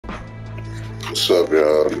What's up,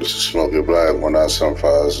 y'all? This is Smokey Black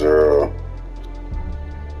 19750.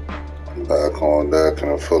 I'm back on deck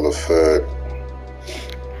in full effect.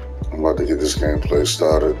 I'm about to get this gameplay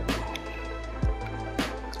started.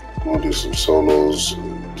 I'm gonna do some solos,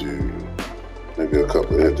 do maybe a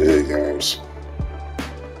couple of head-to-head games.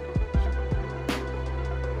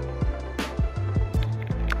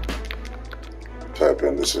 Type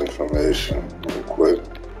in this information real quick.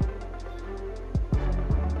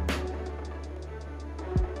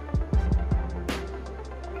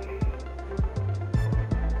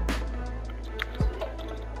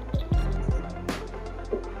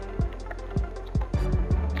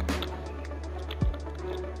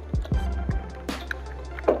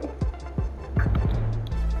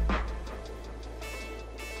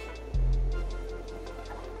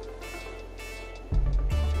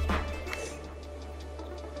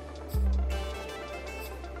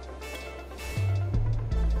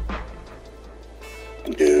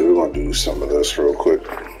 Yeah, we're gonna do some of this real quick.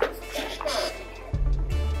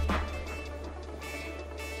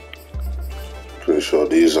 Pretty sure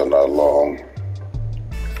these are not long.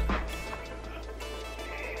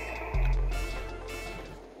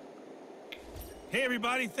 Hey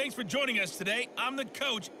everybody, thanks for joining us today. I'm the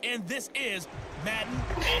coach, and this is Madden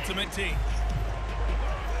Ultimate Team.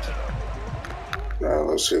 Now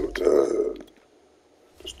let's see what the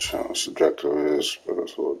challenge objective is. But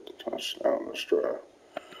that's what the touchdown. Let's try.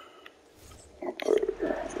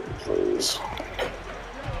 Please.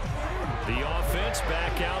 The offense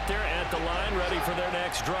back out there at the line, ready for their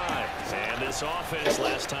next drive. And this offense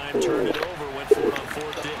last time turned it over, went for it on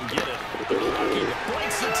fourth, didn't get it. They're lucky.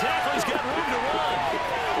 Breaks the tackle, he's got room to run.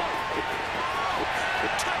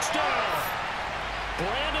 Touchdown!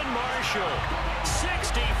 Brandon Marshall,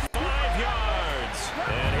 65 yards.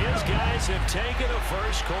 And his guys have taken a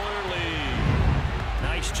first-quarter lead.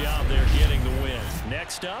 Nice job there getting the win.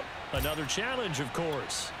 Next up, another challenge, of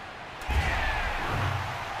course.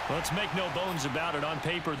 Let's make no bones about it on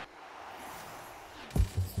paper.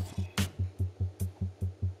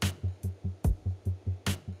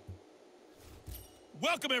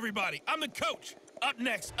 Welcome everybody, I'm the coach. Up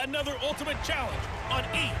next, another Ultimate Challenge on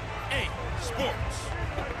EA Sports.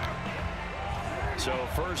 So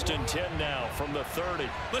 1st and 10 now from the 30.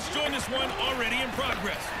 Let's join this one already in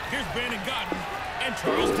progress. Here's Brandon Godden and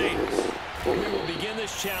Charles Davis. We will begin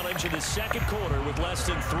this challenge in the second quarter with less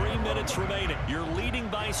than 3 minutes remaining. You're leading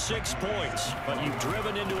by 6 points, but you've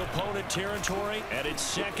driven into opponent territory, and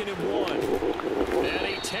it's 2nd and 1. And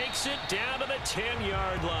he takes it down to the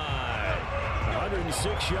 10-yard line.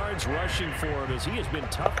 106 yards rushing for him as he has been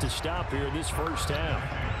tough to stop here in this first half.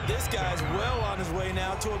 This guy's well on his way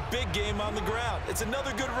now to a big game on the ground. It's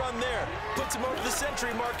another good run there. Puts him over the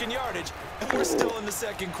century mark in yardage, and we're still in the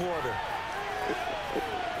second quarter.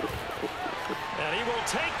 And he will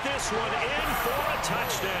take this one in for a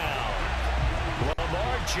touchdown.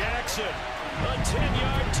 Lamar Jackson, a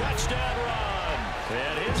 10-yard touchdown run.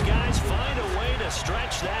 And his guys find a way to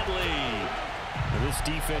stretch that lead. Now this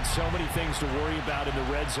defense, so many things to worry about in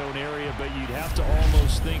the red zone area, but you'd have to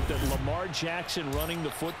almost think that Lamar Jackson running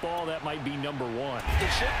the football, that might be number one.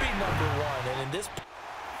 It should be number one, and in this...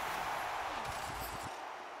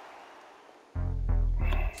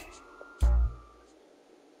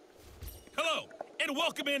 Hello, and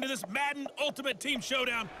welcome into this Madden Ultimate Team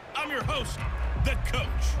Showdown. I'm your host, the coach.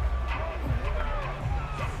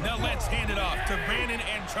 Now let's hand it off to Brandon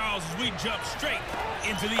and Charles as we jump straight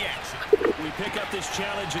into the action. We pick up this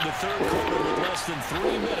challenge in the third quarter with less than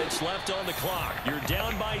 3 minutes left on the clock. You're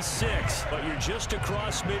down by 6, but you're just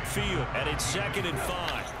across midfield, and it's 2nd and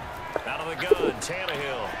 5. Out of the gun,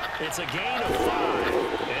 Tannehill. It's a gain of 5,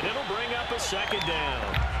 and it'll bring up a 2nd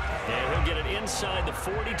down. And he'll get it inside the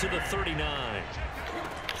 40 to the 39.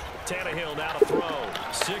 Tannehill now to throw.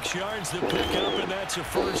 6 yards to pick up, and that's a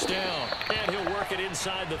first down. And he'll work it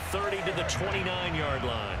inside the 30 to the 29-yard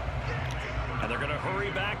line. And they're going to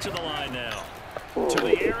hurry back to the line now. To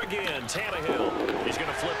the air again, Tannehill. He's going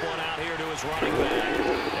to flip one out here to his running back.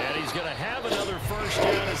 And he's going to have another first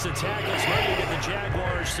down as the tackle's made at the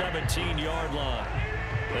Jaguars' 17-yard line.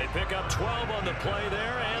 They pick up 12 on the play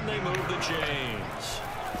there, and they move the chains.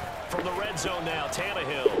 From the red zone now,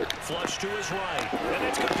 Tannehill. Flush to his right. And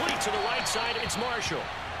it's complete to the right side. It's Marshall.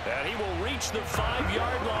 And he will reach the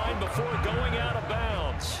 5-yard line before going out of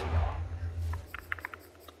bounds.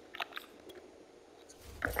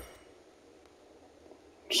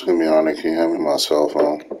 Excuse me, honey, can you hand me my cell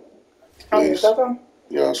phone? On your cell phone?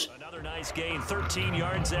 Yes. Another nice gain, 13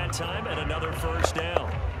 yards that time, and another first down.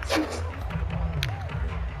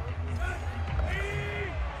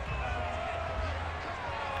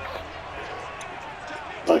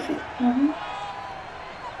 Thank you.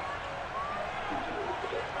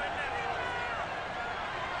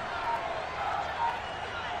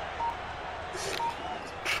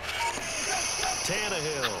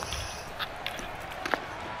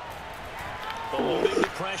 Holding the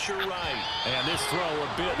pressure right. And this throw a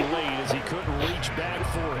bit late as he couldn't reach back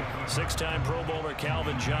for it. Six-time Pro Bowler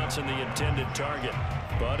Calvin Johnson, the intended target.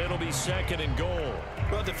 But it'll be 2nd and goal.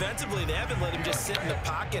 Well, defensively, they haven't let him just sit in the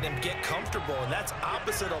pocket and get comfortable, and that's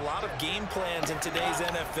opposite a lot of game plans in today's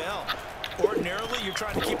NFL. Ordinarily, you're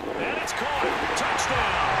trying to keep... And it's caught.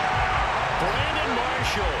 Touchdown. Brandon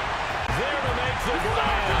Marshall there to make the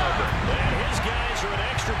grab. And his guys are an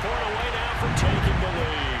extra point away now from taking the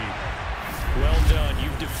lead. Well done.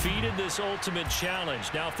 You've defeated this ultimate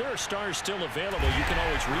challenge. Now, if there are stars still available, you can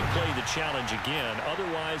always replay the challenge again.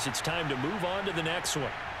 Otherwise, it's time to move on to the next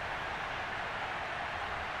one.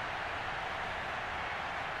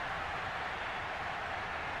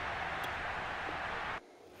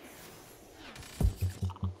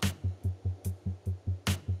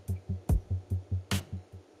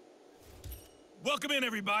 Welcome in,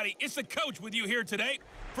 everybody. It's the coach with you here today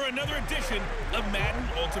for another edition of Madden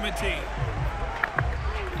Ultimate Team.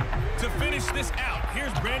 To finish this out,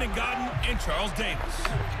 here's Brandon Godden and Charles Davis.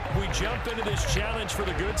 We jump into this challenge for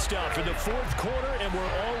the good stuff in the 4th quarter, and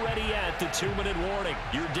we're already at the 2-minute warning.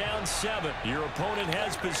 You're down 7. Your opponent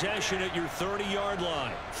has possession at your 30-yard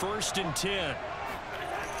line. 1st and 10.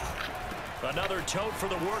 Another tote for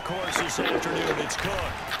the workhorse this afternoon. It's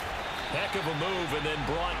Cook. Heck of a move, and then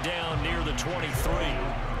brought down near the 23.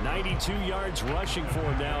 92 yards rushing for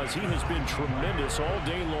him now as he has been tremendous all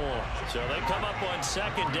day long. So they come up on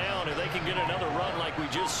 2nd down. If they can get another run like we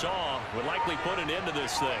just saw, would likely put an end to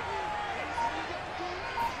this thing.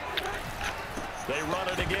 They run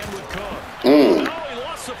it again with Cook. No, he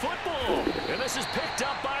lost the football. And this is picked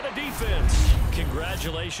up by the defense.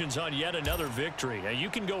 Congratulations on yet another victory. Now, you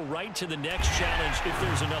can go right to the next challenge if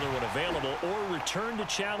there's another one available, or return to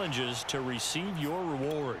challenges to receive your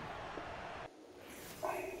reward.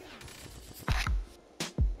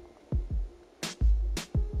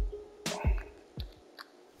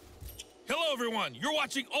 Hello, everyone. You're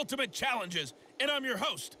watching Ultimate Challenges, and I'm your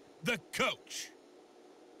host, the coach.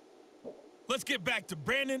 Let's get back to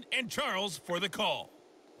Brandon and Charles for the call.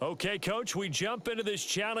 Okay, Coach, we jump into this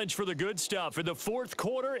challenge for the good stuff in the 4th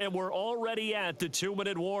quarter, and we're already at the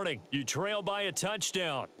 2-minute warning. You trail by a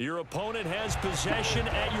touchdown. Your opponent has possession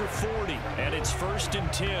at your 40, and it's 1st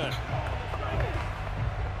and 10.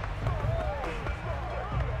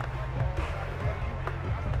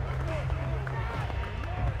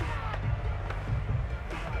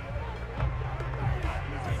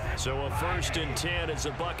 So a 1st and 10 as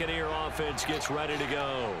the Buccaneer offense gets ready to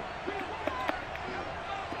go.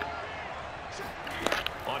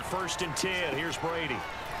 On 1st and 10, here's Brady.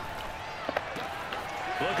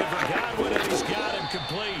 Looking for Godwin, and he's got him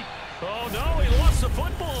complete. Oh, no, he lost the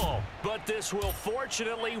football. But this will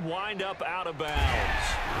fortunately wind up out of bounds.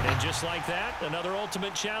 And just like that, another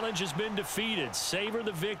ultimate challenge has been defeated. Savor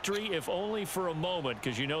the victory, if only for a moment,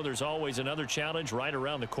 because you know there's always another challenge right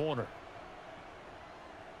around the corner.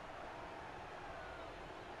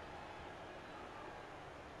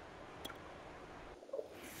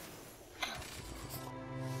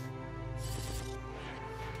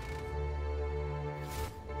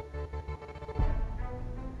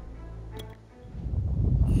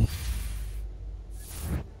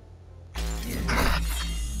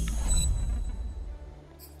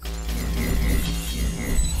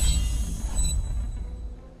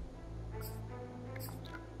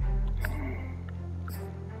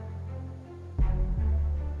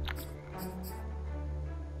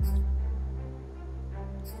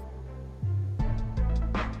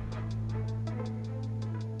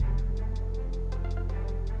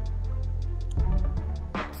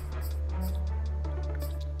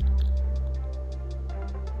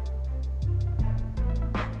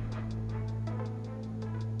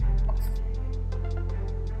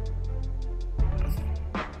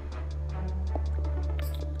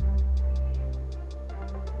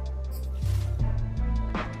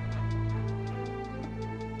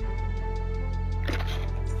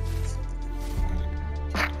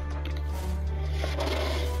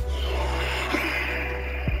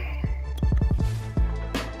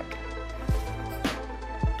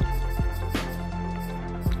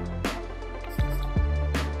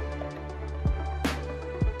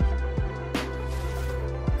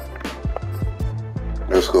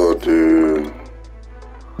 Let's go do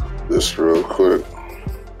this real quick.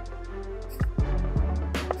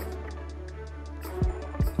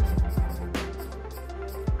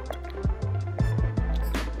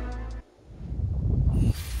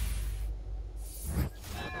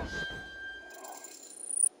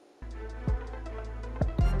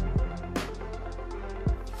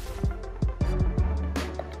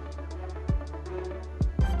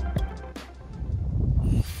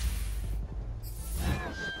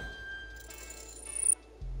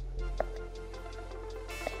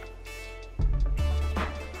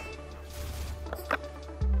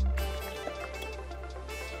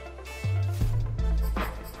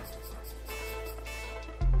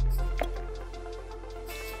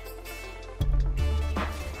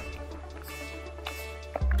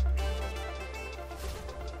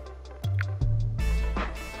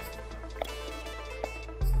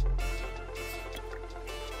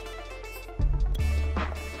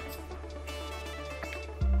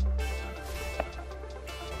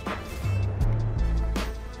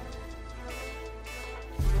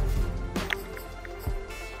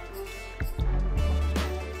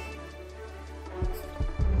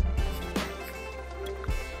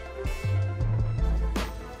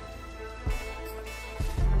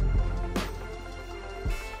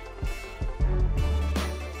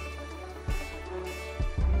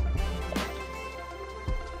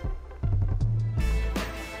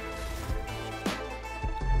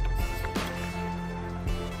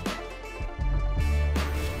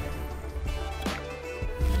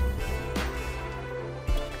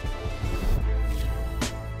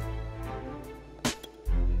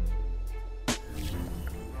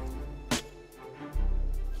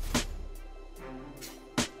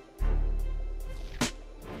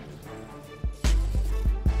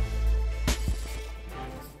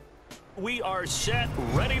 we are set,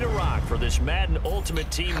 ready to rock for this Madden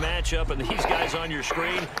Ultimate Team matchup, and these guys on your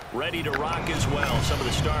screen ready to rock as well. Some of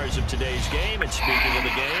the stars of today's game, and speaking of the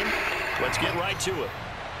game, let's get right to it.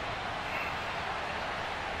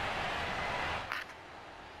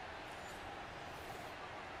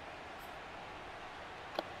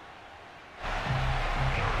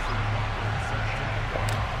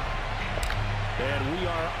 And we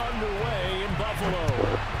are underway in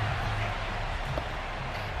Buffalo.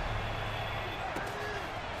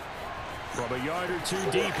 From a yard or two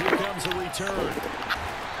deep, here comes a return.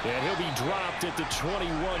 And he'll be dropped at the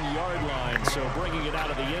 21-yard line, so bringing it out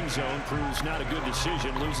of the end zone proves not a good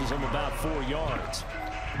decision, loses him about 4 yards.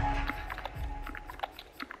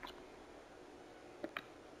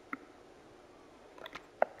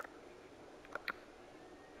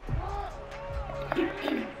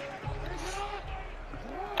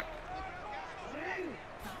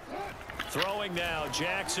 Throwing now,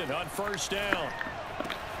 Jackson on first down.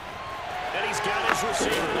 And he's got his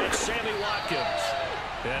receiver. That's Sammy Watkins.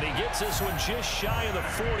 And he gets this one just shy of the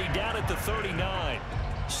 40, down at the 39.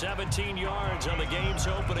 17 yards on the game's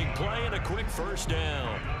opening play and a quick first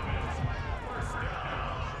down.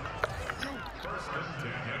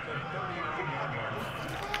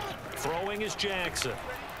 Throwing is Jackson.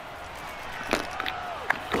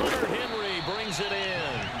 Hunter Henry brings it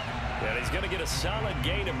in. And he's going to get a solid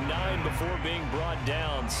gain of 9 before being brought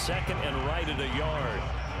down. Second and right at a yard.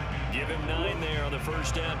 Give him 9 there on the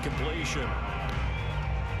first down completion.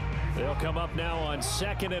 They'll come up now on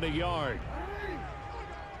second and a yard.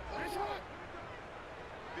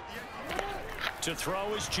 To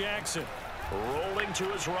throw is Jackson. Rolling to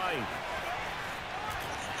his right.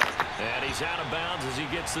 And he's out of bounds as he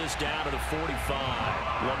gets this down to the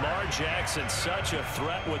 45. Lamar Jackson, such a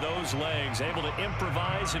threat with those legs, able to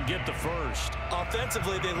improvise and get the first.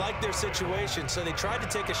 Offensively, they liked their situation, so they tried to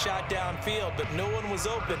take a shot downfield, but no one was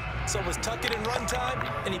open. So it was tuck it in run time,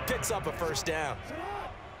 and he picks up a first down.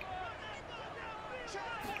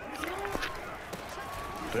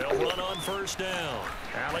 They'll run on first down.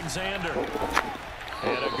 Alexander.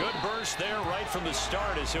 And a good burst there right from the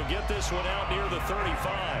start as he'll get this one out near the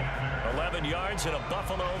 35. 11 yards and a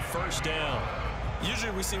Buffalo first down.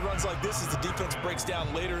 Usually we see runs like this as the defense breaks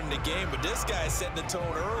down later in the game, but this guy is setting the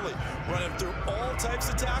tone early, running through all types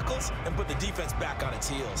of tackles and put the defense back on its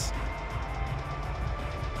heels.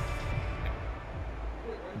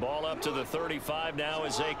 Ball up to the 35 now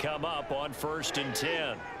as they come up on 1st and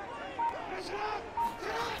 10.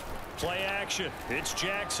 Play action. It's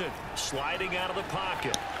Jackson sliding out of the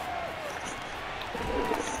pocket.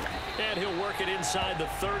 And he'll work it inside the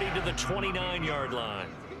 30 to the 29-yard line.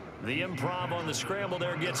 The improv on the scramble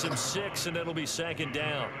there gets him 6, and it'll be second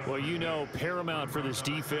down. Well, you know, paramount for this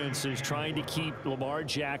defense is trying to keep Lamar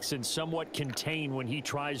Jackson somewhat contained when he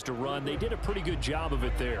tries to run. They did a pretty good job of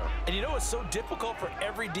it there. And you know it's so difficult for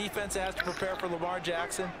every defense that has to prepare for Lamar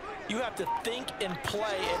Jackson? You have to think and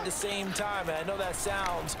play at the same time. And I know that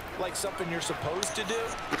sounds like something you're supposed to do,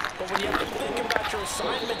 but when you have to think about your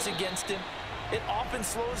assignments against him, it often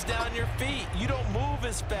slows down your feet. You don't move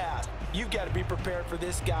as fast. You've got to be prepared for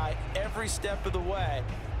this guy every step of the way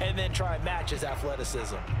and then try and match his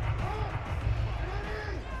athleticism.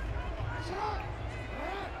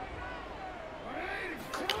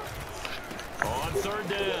 On 3rd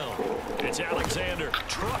down, it's Alexander.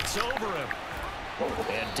 Trucks over him.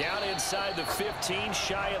 And down inside the 15,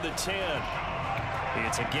 shy of the 10.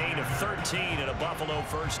 It's a gain of 13 and a Buffalo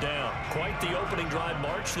first down. Quite the opening drive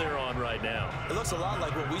march they're on right now. It looks a lot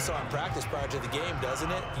like what we saw in practice prior to the game, doesn't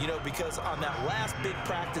it? You know, because on that last big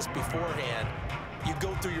practice beforehand, you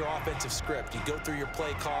go through your offensive script. You go through your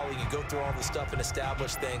play calling. You go through all the stuff and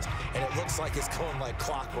establish things. And it looks like it's going like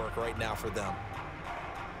clockwork right now for them.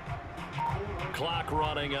 Clock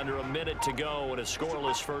running under a minute to go in a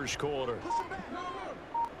scoreless first quarter.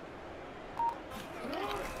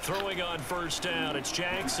 Throwing on first down, it's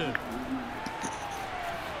Jackson. And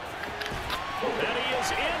he is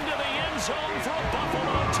into the end zone for a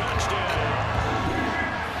Buffalo touchdown.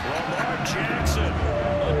 Lamar Jackson,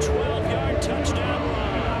 a 12-yard touchdown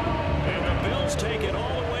run. And the Bills take it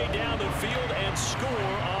all the way down the field and score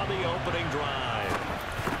on the opening drive.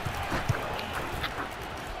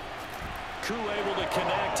 Koo able to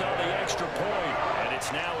connect on the extra point, and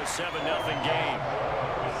it's now a 7-0 game.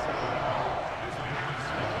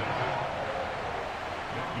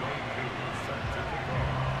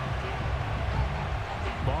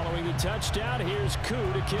 Following the touchdown, here's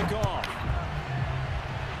Koo to kick off.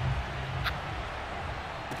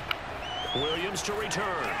 Williams to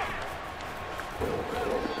return.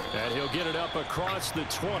 And he'll get it up across the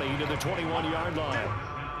 20 to the 21-yard line.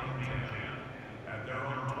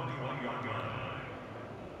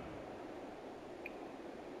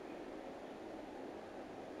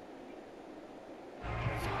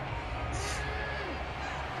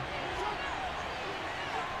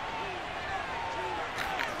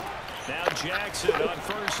 Jackson on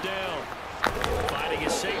first down. Finding a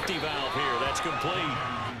safety valve here. That's complete.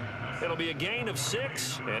 It'll be a gain of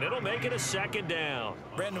 6, and it'll make it a second down.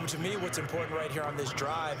 Brandon, to me, what's important right here on this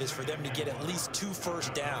drive is for them to get at least 2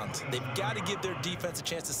 first downs. They've got to give their defense a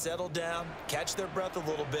chance to settle down, catch their breath a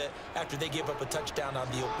little bit after they give up a touchdown on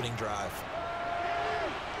the opening drive.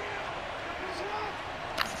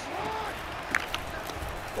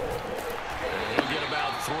 He'll get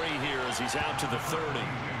about 3 here as he's out to the 30.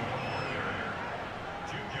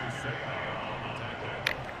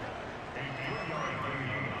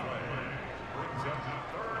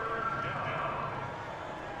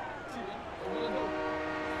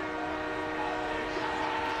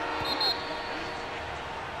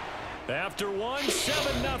 After 1,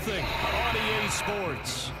 7-0 on EA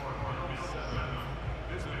Sports.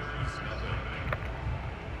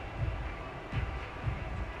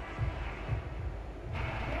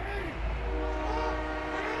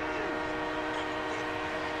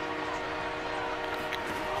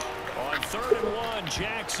 On 3rd and 1,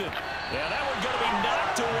 Jackson. Yeah, that one going to be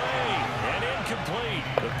knocked away and incomplete.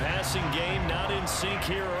 The passing game not in sync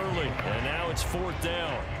here early, and now it's 4th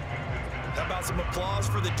down. How about some applause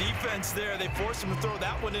for the defense there? They forced him to throw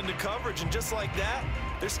that one into coverage, and just like that,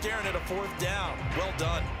 they're staring at a 4th down. Well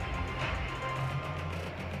done.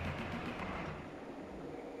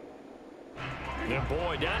 And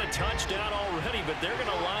boy, down a touchdown already, but they're going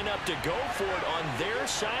to line up to go for it on their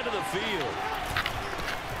side of the field.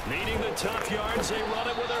 Needing the tough yards, they run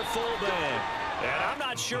it with their fullback. And I'm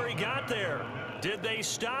not sure he got there. Did they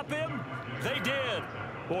stop him? They did.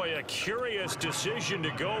 Boy, a curious decision to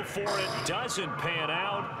go for it. Doesn't pan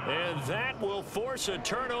out, and that will force a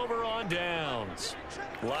turnover on downs.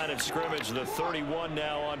 Line of scrimmage, the 31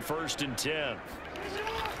 now on 1st and 10.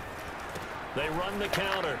 They run the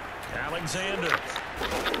counter. Alexander.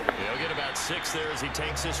 He'll get about 6 there as he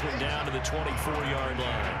takes this one down to the 24-yard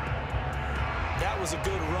line. That was a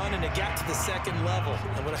good run, and it got to the 2nd level.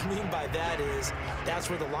 And what I mean by that is that's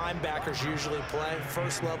where the linebackers usually play.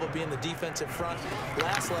 First level being the defensive front,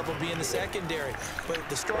 last level being the secondary. But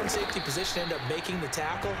the strong safety position ended up making the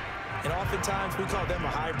tackle. And oftentimes we call them a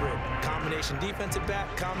hybrid. Combination defensive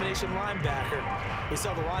back, combination linebacker. We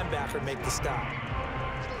saw the linebacker make the stop.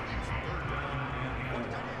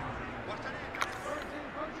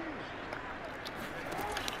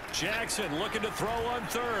 Jackson looking to throw on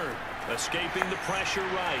 3rd. Escaping the pressure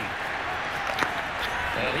right.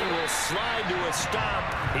 And he will slide to a stop.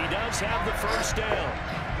 He does have the 1st down.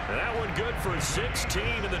 And that one good for 16,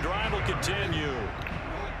 and the drive will continue.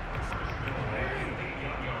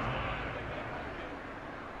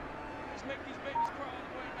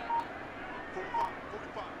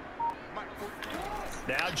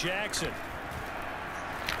 Now Jackson.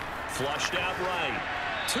 Flushed out right.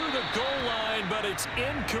 To the goal line, but it's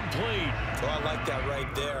incomplete. Oh, I like that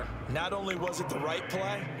right there. Not only was it the right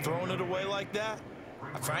play, throwing it away like that,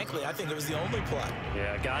 frankly, I think it was the only play.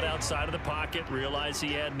 Yeah, got outside of the pocket, realized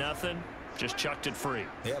he had nothing, just chucked it free.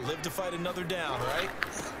 Yeah, live to fight another down, right?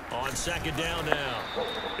 On 2nd down now,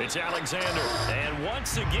 it's Alexander. And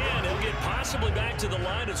once again, he'll get possibly back to the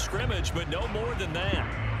line of scrimmage, but no more than that.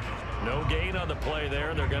 No gain on the play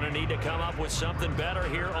there. They're going to need to come up with something better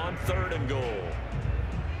here on 3rd and goal.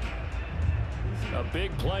 A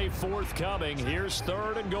big play forthcoming. Here's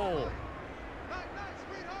 3rd and goal.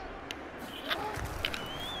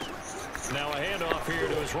 Now a handoff here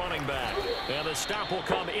to his running back. And the stop will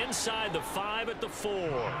come inside the 5 at the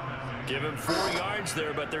 4. Give him 4 yards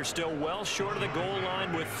there, but they're still well short of the goal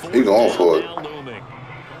line with 4 He going for it. now looming.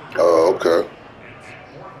 Oh, okay.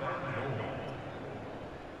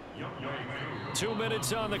 2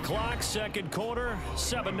 minutes on the clock, 2nd quarter,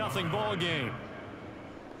 7-0 ball game.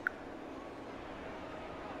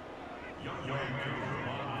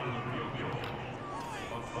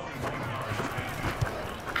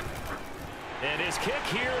 And his kick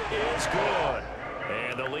here is good.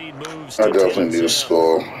 And the lead moves to 10-7. I definitely need a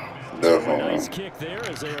score. Definitely. Nice kick there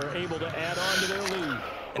as they are able to add on to their lead.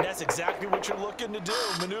 And that's exactly what you're looking to do.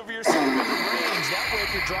 Maneuver yourself into range. That way,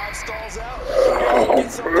 if your drive stalls out, you can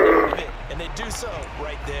get something out of it. And they do so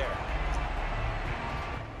right there.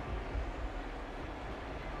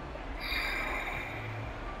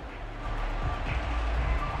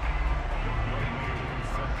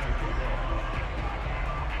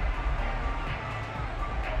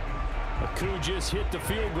 Aku just hit the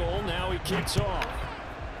field goal. Now he kicks off.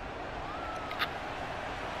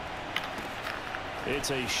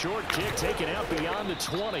 It's a short kick taken out beyond the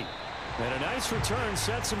 20. And a nice return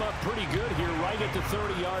sets him up pretty good here right at the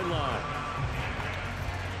 30-yard line.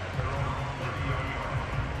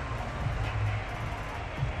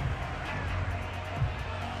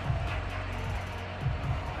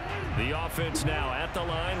 offense now at the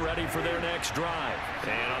line, ready for their next drive.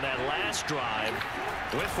 And on that last drive,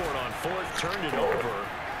 went for it on fourth, turned it over.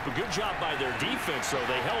 A good job by their defense, though.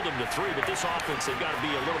 They held them to 3, but this offense, they've got to be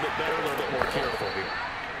a little bit better, a little bit more careful here.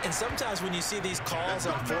 And sometimes when you see these calls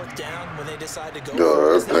on fourth down, when they decide to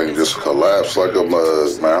go, everything just collapsed like a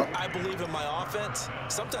mug, man. I believe in my offense.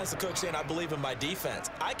 Sometimes the coach saying, I believe in my defense.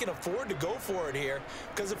 I can afford to go for it here,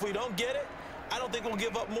 because if we don't get it, I don't think we'll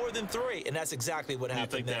give up more than 3, and that's exactly what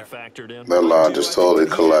happened there. You think that factored in? That line just totally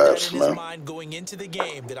collapsed, man. Mind going into the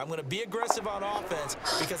game that I'm going to be aggressive on offense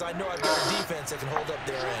because I know I've got a defense that can hold up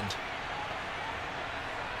their end.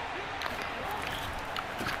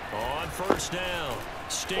 On first down,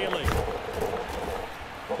 Staley.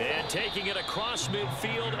 And taking it across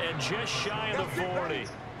midfield and just shy of the 40.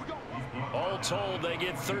 All told, they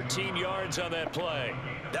get 13 yards on that play.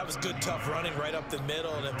 That was good, tough running right up the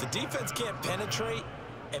middle. And if the defense can't penetrate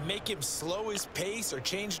and make him slow his pace or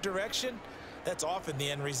change direction, that's often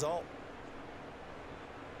the end result.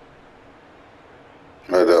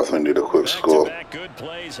 I definitely need a quick score. Back-to-back good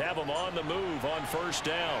plays have them on the move on first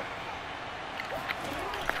down.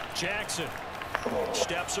 Jackson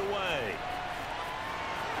steps away.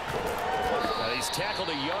 He's tackled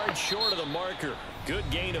a yard short of the marker. Good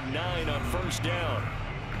gain of 9 on first down.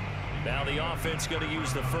 Now the offense going to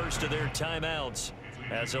use the first of their timeouts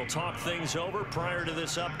as they'll talk things over prior to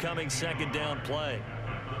this upcoming second down play.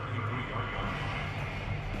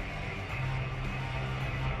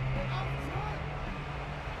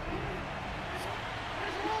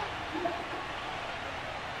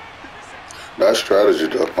 Nice strategy,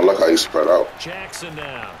 though. I like how you spread out. Jackson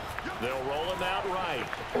now. They'll roll him out right.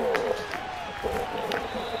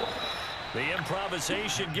 The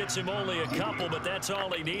improvisation gets him only a couple, but that's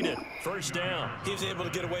all he needed. First down. He was able to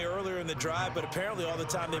get away earlier in the drive, but apparently all the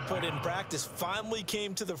time they put in practice finally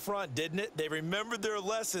came to the front, didn't it? They remembered their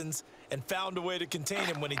lessons and found a way to contain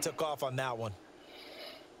him when he took off on that one.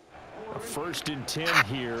 First and 10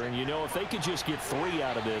 here, and you know, if they could just get 3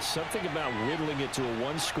 out of this, something about whittling it to a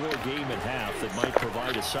one-score game at half that might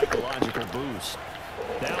provide a psychological boost.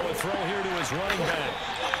 Now a throw here to his running back.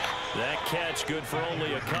 That catch good for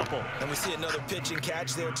only a couple. And we see another pitch and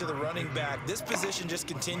catch there to the running back. This position just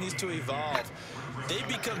continues to evolve. They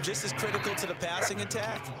become just as critical to the passing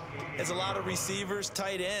attack as a lot of receivers,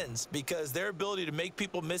 tight ends, because their ability to make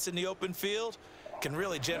people miss in the open field can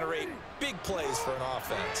really generate big plays for an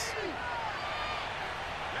offense.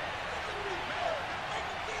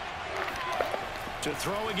 To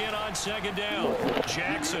throw again on second down.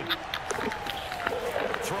 Jackson.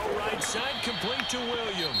 Throw right side, complete to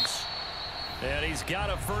Williams. And he's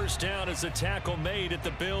got a first down as the tackle made at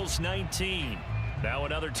the Bills' 19. Now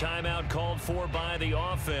another timeout called for by the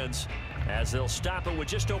offense as they'll stop it with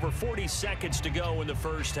just over 40 seconds to go in the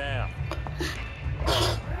first half.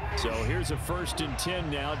 So here's a first and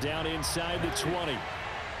 10 now down inside the 20.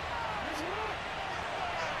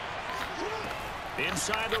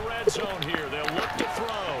 Inside the red zone here. They'll look to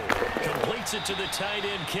throw. Completes it to the tight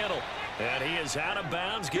end, Kittle. And he is out of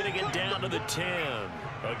bounds, getting it down to the 10.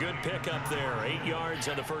 A good pickup there. 8 yards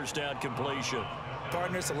on the first down completion.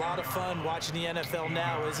 Partner, it's a lot of fun watching the NFL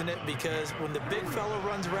now, isn't it? Because when the big fella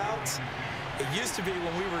runs routes, it used to be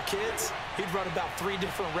when we were kids, he'd run about 3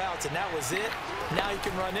 different routes, and that was it. Now he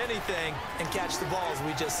can run anything and catch the balls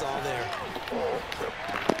we just saw there.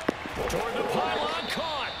 Toward the pylon,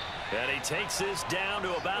 caught. And he takes this down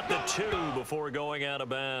to about the 2 before going out of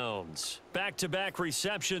bounds. Back-to-back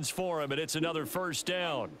receptions for him, and it's another first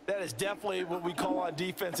down. That is definitely what we call on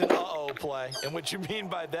defense an uh-oh play. And what you mean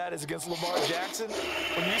by that is against Lamar Jackson,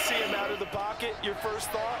 when you see him out of the pocket, your first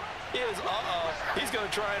thought is, uh-oh, he's going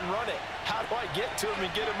to try and run it. How do I get to him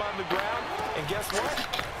and get him on the ground? And guess what?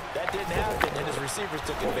 That didn't happen, and his receivers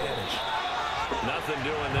took advantage. Nothing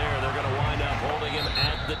doing there. They're going to wind up holding him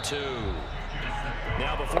at the 2.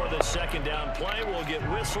 Now before the second down play, we'll get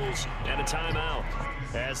whistles and a timeout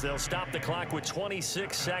as they'll stop the clock with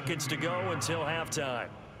 26 seconds to go until halftime.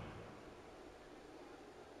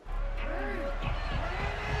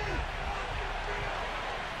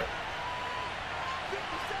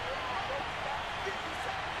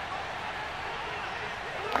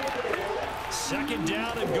 Second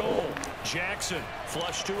down and goal. Jackson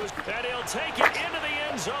flush to his, and he'll take it into the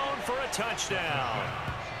end zone for a touchdown.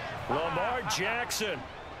 Lamar Jackson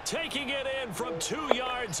taking it in from 2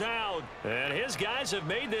 yards out. And his guys have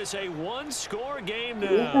made this a one-score game now.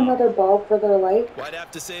 Do we have another ball for their light? I'd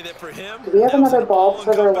have to say that for him, do we have another ball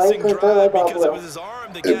for their light? Because it was his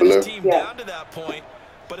arm that got his team down to that point,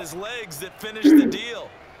 but his legs that finished the deal.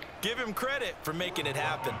 Give him credit for making it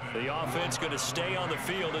happen. The offense going to stay on the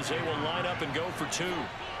field as they will line up and go for 2.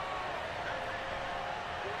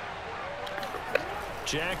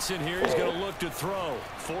 Jackson here is going to look to throw.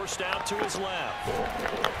 Forced out to his left.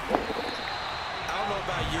 I don't know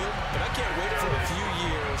about you, but I can't wait for a few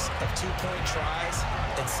years of two-point tries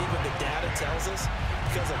and see what the data tells us,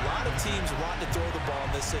 because a lot of teams want to throw the ball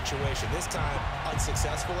in this situation. This time,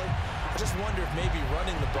 unsuccessfully. I just wonder if maybe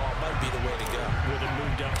running the ball might be the way to go. With it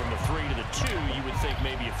moved up from the 3 to the 2, you would think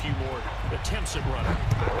maybe a few more attempts at running.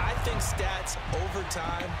 I think stats over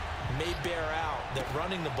time may bear out that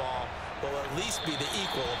running the ball will at least be the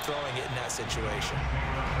equal of throwing it in that situation.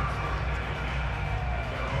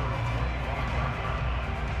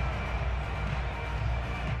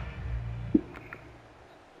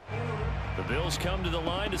 The Bills come to the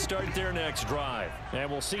line to start their next drive.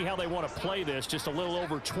 And we'll see how they want to play this. Just a little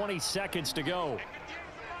over 20 seconds to go.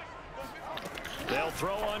 They'll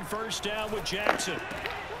throw on first down with Jackson.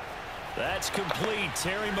 That's complete.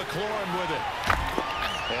 Terry McLaurin with it.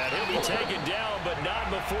 And he'll be taken down, but not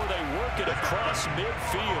before they work it across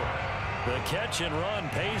midfield. The catch and run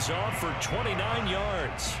pays off for 29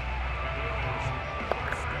 yards.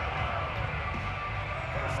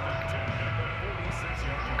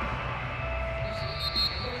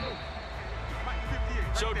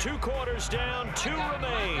 So 2 quarters down, 2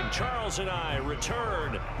 remain. Charles and I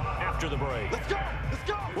return after the break. Let's go! Let's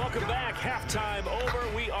go! Welcome back. Halftime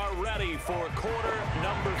over. We are ready for quarter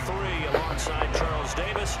number 3. Alongside Charles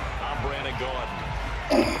Davis, I'm Brandon Gaudin.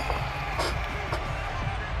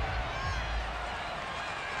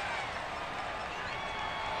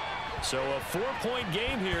 So a 4-point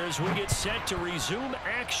game here as we get set to resume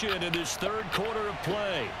action in this third quarter of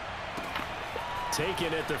play.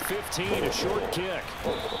 Taken at the 15, a short kick.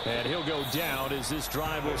 And he'll go down as this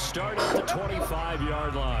drive will start at the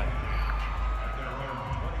 25-yard line.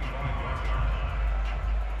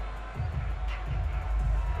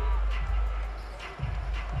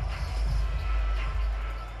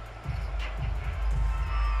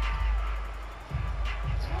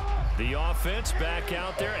 The offense back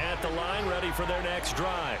out there at the line, ready for their next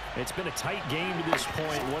drive. It's been a tight game to this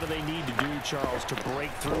point. What do they need to do, Charles, to break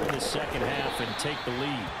through in the second half and take the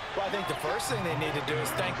lead? Well, I think the first thing they need to do is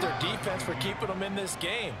thank their defense for keeping them in this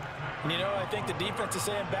game. And, you know, I think the defense is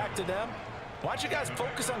saying back to them, why don't you guys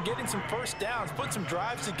focus on getting some first downs, put some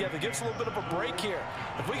drives together, give us a little bit of a break here.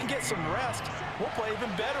 If we can get some rest, we'll play even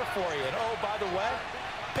better for you. And, oh, by the way,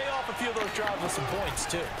 pay off a few of those drives with some points,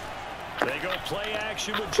 too. They go play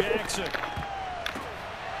action with Jackson.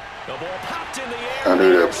 The ball popped in the air. I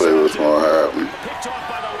knew that play was going to happen. Picked off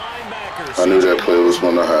by the linebackers. I knew that play was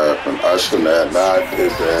going to happen. I shouldn't have not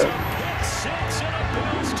did that.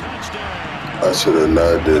 I should have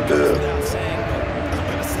not did that.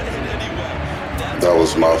 That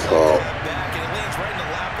was my fault.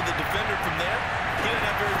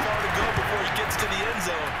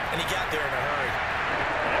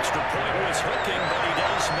 Extra point was hooking, but he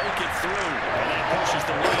does make it through. And that pushes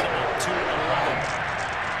the lead up to 11.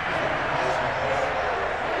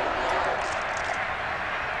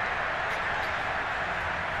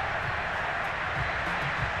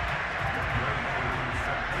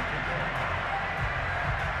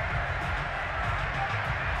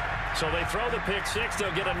 So they throw the pick six.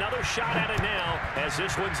 They'll get another shot at it now as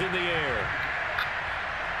this one's in the air.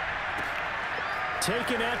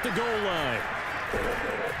 Taken at the goal line.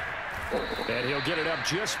 And he'll get it up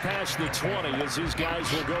just past the 20 as these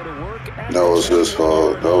guys will go to work. That was his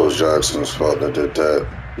fault. That was Jackson's fault that did that.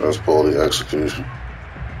 That was poorly execution.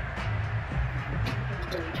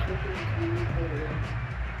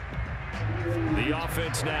 The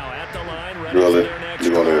offense now at the line, ready Really? for their next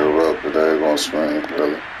You're going to drive. erupt, but they're going to swing.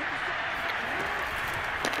 Really?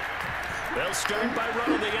 They'll start by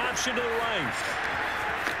running the option to the right.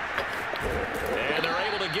 And they're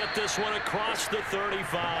able to get this one across the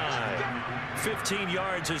 35. 15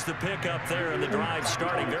 yards is the pickup there, and the drive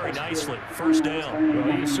starting very nicely. First down.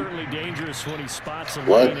 Well, he's certainly dangerous when he spots a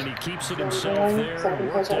lane, and he keeps it himself there.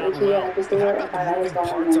 Worked out well. How about the moving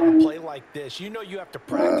parts on a play like this? You know you have to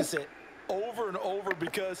practice it over and over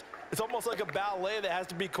because it's almost like a ballet that has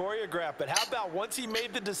to be choreographed. But how about once he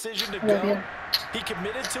made the decision to go, he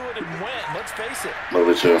committed to it and went. Let's face it,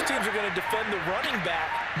 most teams are going to defend the running back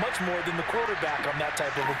much more than the quarterback on that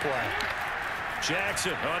type of a play.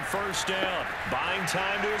 Jackson on first down, buying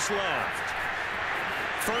time to his left.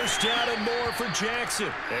 First down and more for Jackson.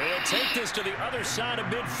 And he'll take this to the other side of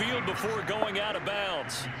midfield before going out of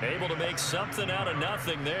bounds. Able to make something out of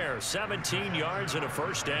nothing there. 17 yards and a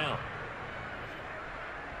first down.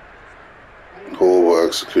 Horrible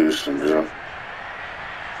execution, yeah.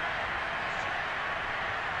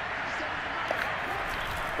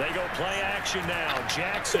 They go play action now.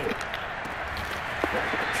 Jackson.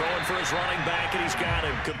 Throwing for his running back, and he's got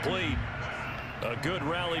him complete. A good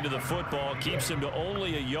rally to the football keeps him to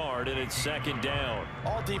only a yard, and it's second down.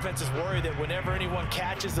 All defenses worry that whenever anyone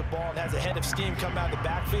catches the ball and has a head of steam come out of the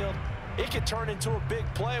backfield, it could turn into a big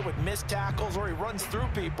play with missed tackles or he runs through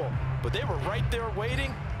people. But they were right there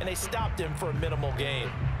waiting, and they stopped him for a minimal gain.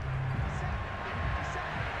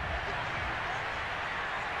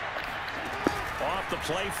 Off the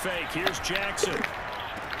play fake, here's Jackson.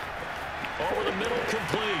 Over the middle,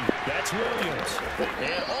 complete. That's Williams.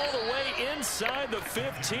 And all the way inside the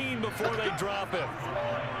 15 before they drop him.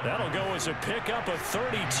 That'll go as a pickup of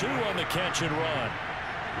 32 on the catch and run.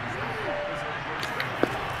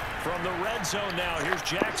 From the red zone now, here's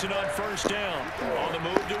Jackson on first down. On the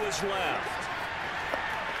move to his left.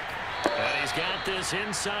 And he's got this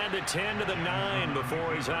inside the 10 to the 9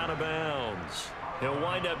 before he's out of bounds. He'll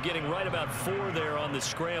wind up getting right about 4 there on the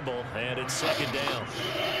scramble, and it's second down.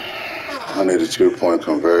 I need a 2-point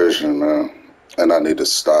conversion, man. And I need to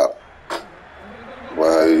stop. Why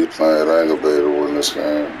are you playing? I ain't gonna be able to win this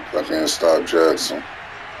game. I can't stop Jackson.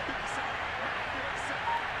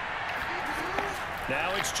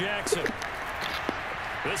 Now it's Jackson.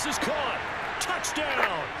 This is caught.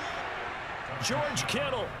 Touchdown. George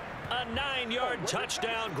Kittle, a 9-yard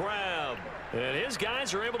touchdown grab. And his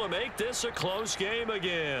guys are able to make this a close game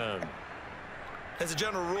again. As a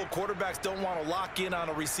general rule, quarterbacks don't want to lock in on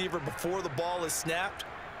a receiver before the ball is snapped.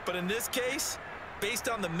 But in this case, based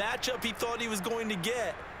on the matchup he thought he was going to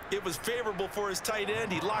get, it was favorable for his tight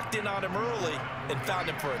end. He locked in on him early and found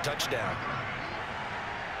him for a touchdown.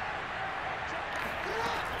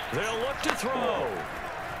 They'll look to throw.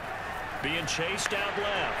 Being chased out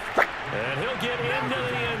left. And he'll get into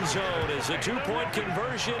the end zone as the 2-point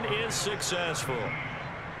conversion is successful.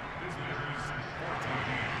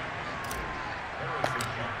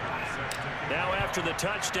 Now after the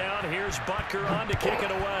touchdown, here's Butker on to kick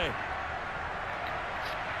it away.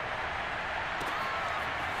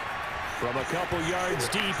 From a couple yards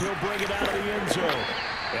deep, he'll bring it out of the end zone.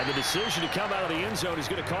 And the decision to come out of the end zone is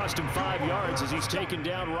going to cost him 5 yards as he's taken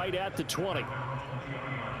down right at the 20.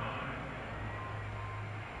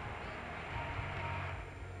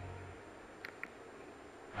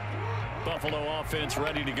 Buffalo offense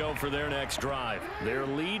ready to go for their next drive. Their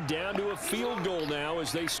lead down to a field goal now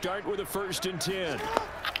as they start with a 1st and 10.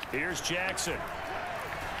 Here's Jackson.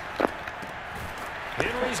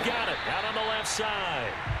 Henry's got it out on the left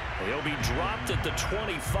side. He'll be dropped at the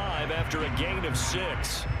 25 after a gain of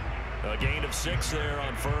 6. A gain of 6 there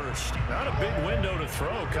on first. Not a big window to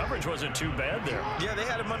throw. Coverage wasn't too bad there. Yeah, they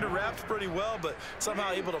had him under wraps pretty well, but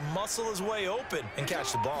somehow able to muscle his way open and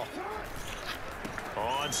catch the ball.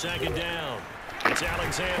 On 2nd down, it's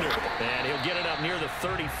Alexander, and he'll get it up near the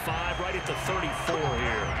 35, right at the 34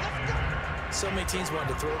 here. So many teams want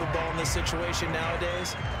to throw the ball in this situation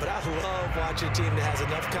nowadays, but I love watching a team that has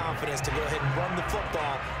enough confidence to go ahead and run the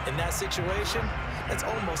football. In that situation, that's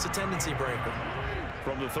almost a tendency breaker.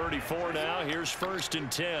 From the 34 now, here's 1st and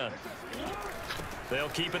 10. They'll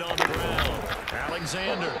keep it on the ground.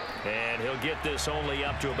 Alexander, and he'll get this only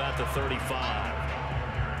up to about the 35.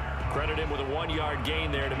 Credit him with a 1-yard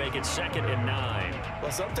gain there to make it 2nd and 9. Well,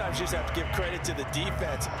 sometimes you just have to give credit to the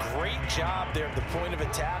defense. Great job there at the point of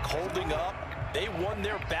attack, holding up. They won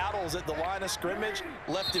their battles at the line of scrimmage,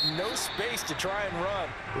 left him no space to try and run.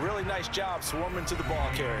 A really nice job swarming to the ball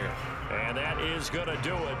carrier. And that is going to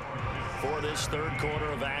do it for this 3rd quarter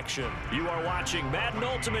of action. You are watching Madden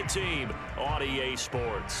Ultimate Team on EA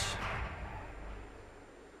Sports.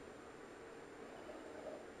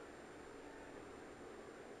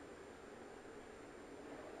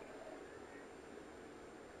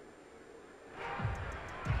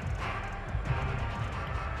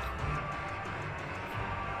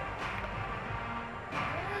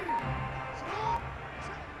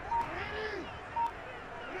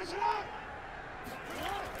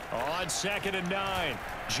 On 2nd and 9,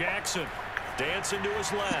 Jackson dancing to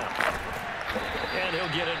his left. And he'll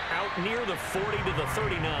get it out near the 40 to the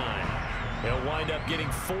 39. He'll wind up getting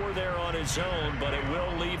 4 there on his own, but it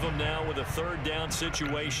will leave him now with a 3rd down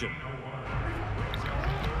situation.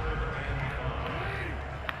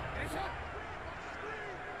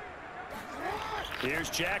 Here's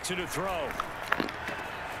Jackson to throw.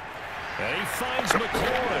 And he finds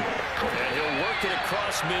McLaurin. And he'll work it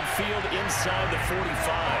across midfield inside the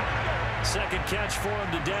 45. 2nd catch for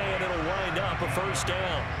him today, and it'll wind up a 1st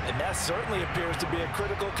down. And that certainly appears to be a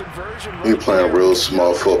critical conversion. He playing real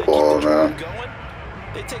small football, man.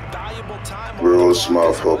 They take valuable time. Real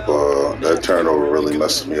small football. That turnover really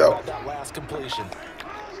messed me up. That last completion.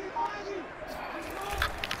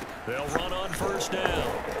 They'll run on 1st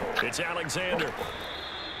down. It's Alexander.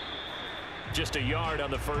 Just a yard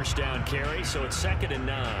on the first down carry, so it's 2nd and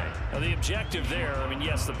 9. Now the objective there, I mean,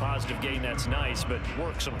 yes, the positive gain, that's nice, but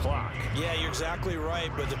work some clock. Yeah, you're exactly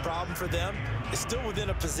right, but the problem for them is still within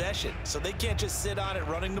a possession, so they can't just sit on it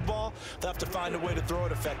running the ball. They'll have to find a way to throw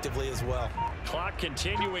it effectively as well. Clock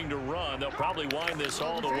continuing to run. They'll probably wind this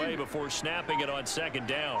all the way before snapping it on 2nd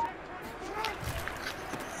down.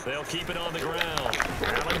 They'll keep it on the ground.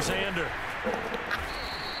 Alexander.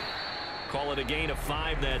 Call it a gain of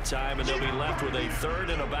 5 that time, and they'll be left with a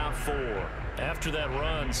 3rd and about 4. After that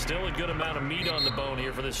run, still a good amount of meat on the bone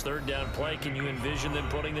here for this 3rd down play. Can you envision them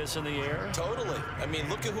putting this in the air? Totally. I mean,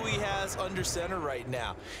 look at who he has under center right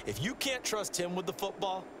now. If you can't trust him with the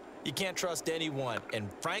football, you can't trust anyone. And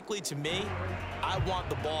frankly, to me, I want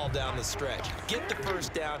the ball down the stretch. Get the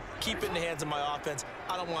first down, keep it in the hands of my offense.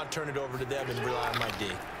 I don't want to turn it over to them and rely on my D.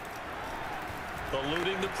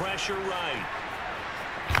 Eluding the pressure right.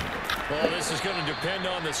 Well, this is going to depend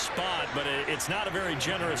on the spot, but it's not a very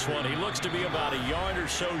generous one. He looks to be about a yard or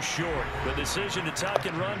so short. The decision to tuck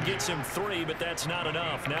and run gets him 3, but that's not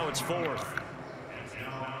enough. Now it's 4th.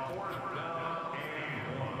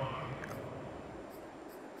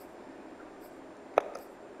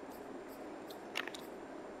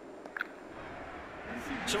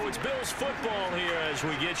 So it's Bills football here as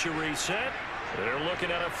we get you reset. They're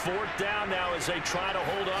looking at a 4th down now as they try to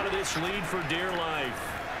hold on to this lead for dear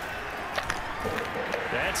life.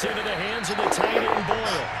 That's into the hands of the tight end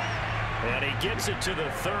Boyle. And he gets it to the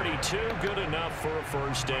 32. Good enough for a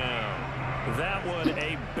first down. That one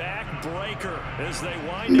a backbreaker as they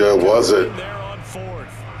wind up there on 4th.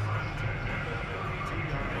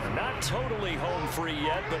 Not totally home free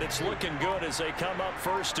yet, but it's looking good as they come up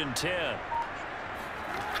 1st and 10.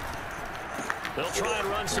 They'll try and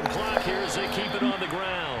run some clock here as they keep it on the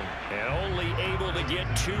ground. And only able to get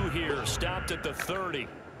 2 here. Stopped at the 30.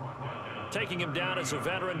 Taking him down as a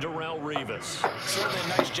veteran, Darrelle Revis. Certainly a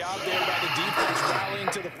nice job there by the defense rallying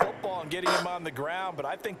to the football and getting him on the ground. But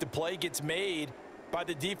I think the play gets made by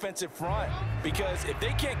the defensive front. Because if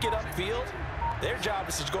they can't get upfield, their job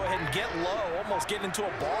is to go ahead and get low, almost get into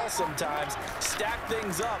a ball sometimes, stack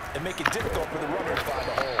things up, and make it difficult for the runner to find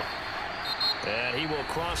a hole. And he will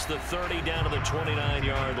cross the 30 down to the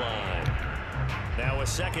 29-yard line. Now a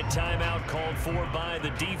second timeout called for by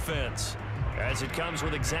the defense, as it comes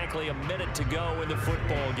with exactly a minute to go in the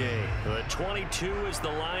football game. The 22 is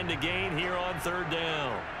the line to gain here on 3rd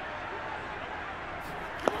down.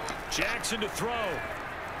 Jackson to throw.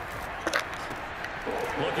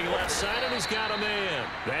 Looking left side, and he's got a man.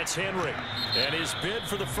 That's Henry. And his bid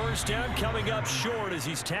for the first down coming up short as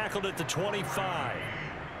he's tackled at the 25.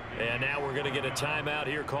 And now we're going to get a timeout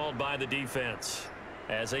here called by the defense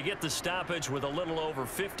as they get the stoppage with a little over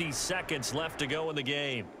 50 seconds left to go in the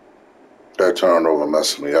game. That turnover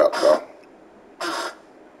messed me up, though.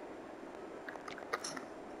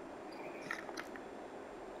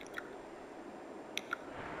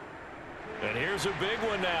 And here's a big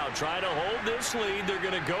one now. Trying to hold this lead. They're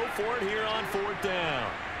going to go for it here on 4th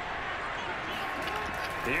down.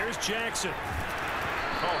 Here's Jackson.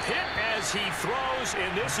 Oh, hit as he throws,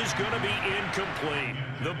 and this is going to be incomplete.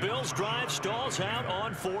 The Bills' drive stalls out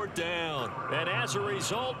on 4th down. And as a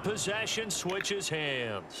result, possession switches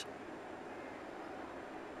hands.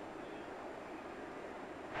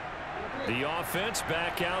 The offense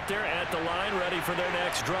back out there at the line, ready for their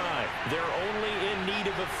next drive. They're only in need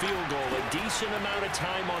of a field goal, a decent amount of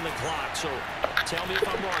time on the clock. So tell me if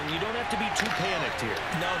I'm wrong. You don't have to be too panicked here.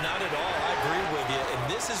 No, not at all. I agree with you.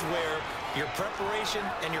 And this is where your preparation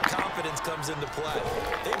and your confidence comes into play.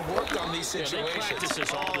 They've worked on these situations. Yeah, they practice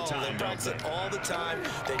this all the time. They practice it all the time.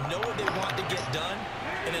 They know what they want to get done.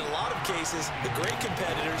 And in a lot of cases, the great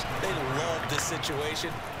competitors, they love this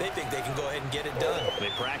situation. They think they can go ahead and get it done.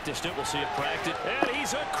 They practiced it. We'll see it practice. And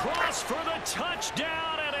he's across for the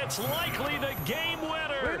touchdown, and it's likely the game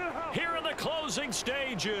winner here in the closing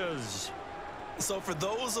stages. So for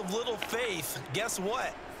those of little faith, guess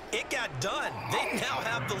what? It got done. They now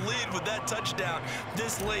have the lead with that touchdown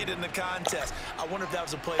this late in the contest. I wonder if that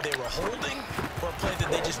was a play they were holding or a play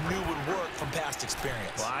that they just knew would work from past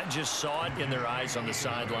experience. Well, I just saw it in their eyes on the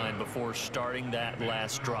sideline before starting that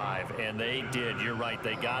last drive, and they did. You're right.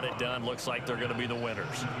 They got it done. Looks like they're going to be the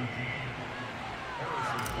winners.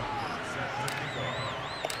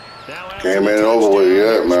 Game ain't over with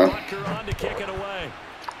yet, man. On to kick it away.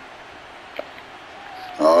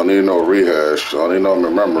 I don't need no rehash. I don't need no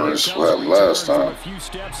remembrance what happened last time. A few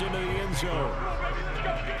steps into the end zone.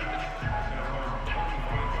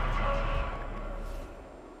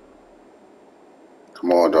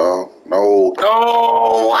 Come on, dog. No.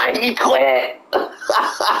 No, why he quit?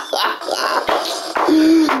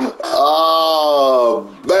 Oh,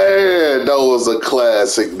 man. No, was a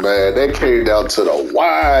classic, man. That came down to the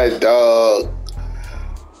wire, dog.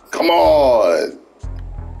 Come on.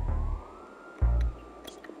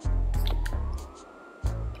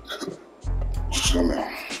 Come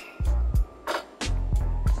here.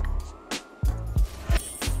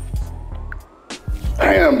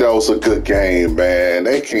 Damn, that was a good game, man.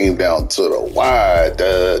 They came down to the wire,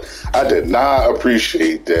 dog. I did not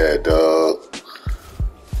appreciate that, dog.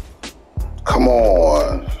 Come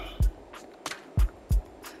on.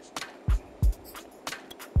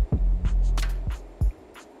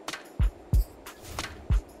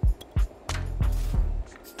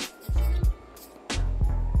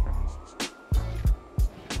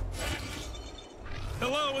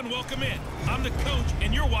 Hello and welcome in. I'm the coach,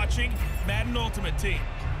 and you're watching Madden Ultimate Team.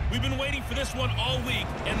 We've been waiting for this one all week,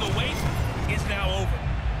 and the wait is now over.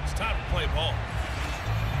 It's time to play ball.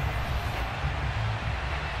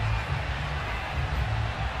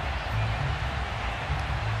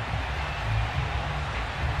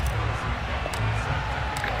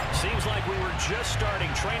 Seems like we were just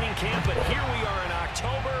starting training camp, but here we are in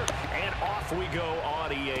October, and off we go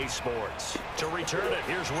on EA Sports. To return it,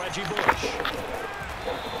 here's Reggie Bush.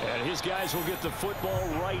 And his guys will get the football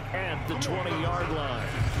right at the 20-yard line.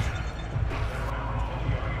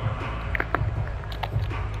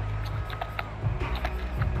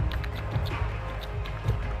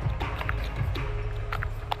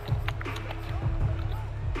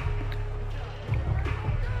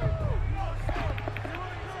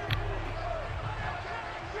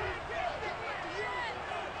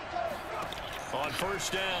 On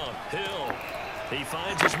first down, Hill. He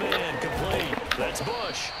finds his man, complete. That's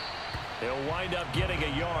Bush. He'll wind up getting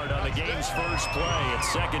a yard on the game's first play.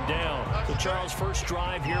 It's second down. So Charles, first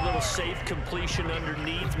drive here, little safe completion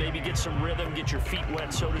underneath. Maybe get some rhythm, get your feet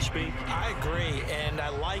wet, so to speak. I agree, and I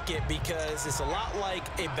like it because it's a lot like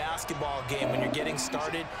a basketball game when you're getting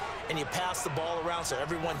started and you pass the ball around so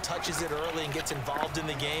everyone touches it early and gets involved in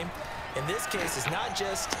the game. In this case, it's not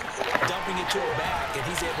just dumping it to a back and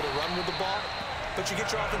he's able to run with the ball, but you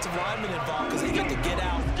get your offensive linemen involved because they get to get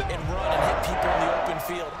out and run and hit people in the open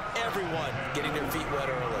field. Everyone getting their feet wet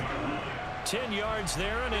early. 10 yards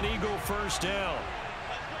there and an Eagle first down.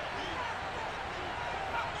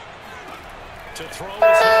 To throw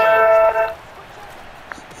his Hill.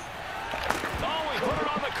 Oh, he put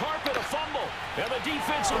it on the carpet, a fumble. And the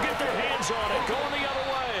defense will get their hands on it, going the other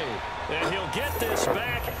way. And he'll get this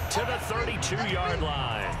back to the 32-yard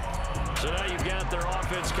line. So now you've got their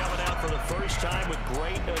offense coming out for the first time with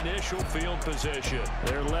great initial field position.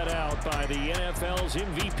 They're led out by the NFL's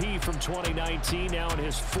MVP from 2019, now in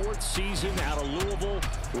his 4th season out of Louisville,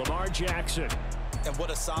 Lamar Jackson. And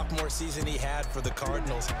what a sophomore season he had for the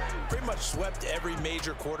Cardinals. Pretty much swept every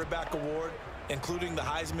major quarterback award, including the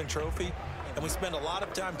Heisman Trophy. And we spend a lot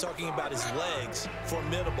of time talking about his legs.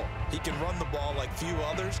 Formidable. He can run the ball like few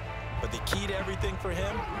others. But the key to everything for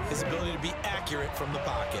him is ability to be accurate from the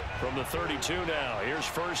pocket. From the 32 now, here's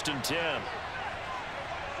 1st and 10.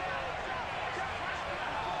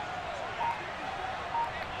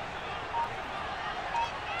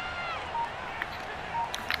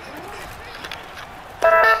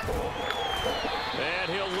 And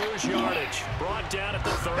he'll lose yardage. Brought down at the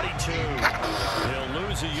 32. He'll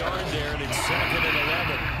lose a yard there, and it's 2nd and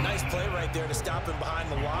 11. Nice play right there to stop him behind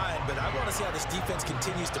the line, but I want to see how this defense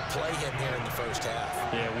continues to play him here in the first half.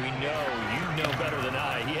 Yeah, we know. You know better than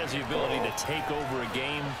I. He has the ability to take over a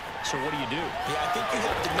game. So what do you do? Yeah, I think you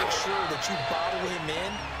have to make sure that you bottle him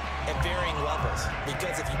in at varying levels,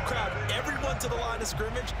 because if you crowd everyone to the line of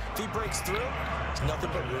scrimmage, if he breaks through, there's nothing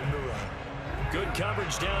but room to run. Good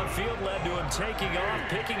coverage downfield led to him taking off,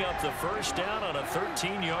 picking up the first down on a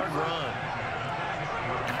 13-yard run.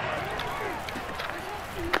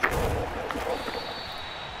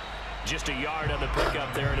 Just a yard on the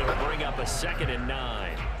pickup there, and it'll bring up a 2nd and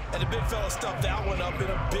 9. And the big fella stuffed that one up in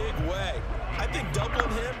a big way. I think doubling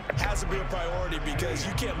him has to be a priority because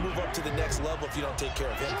you can't move up to the next level if you don't take care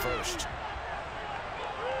of him first.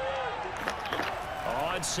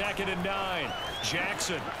 On 2nd and 9,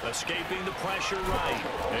 Jackson escaping the pressure right.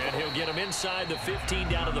 And he'll get him inside the 15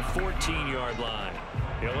 down to the 14-yard line.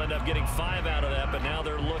 He'll end up getting 5 out of that, but now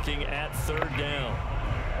they're looking at 3rd down.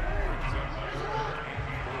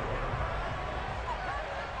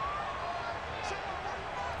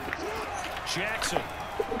 Jackson.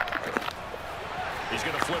 He's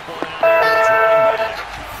going to flip one out here to his running back.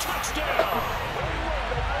 Touchdown!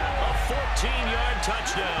 A 14-yard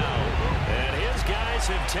touchdown. And his guys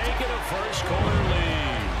have taken a first-quarter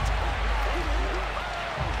lead.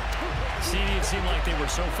 CD, it seemed like they were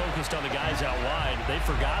so focused on the guys out wide, they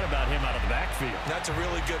forgot about him out of the backfield. That's a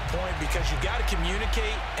really good point because you got to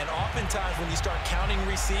communicate, and oftentimes when you start counting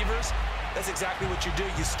receivers, that's exactly what you do.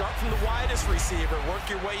 You start from the widest receiver, work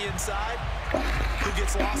your way inside. Who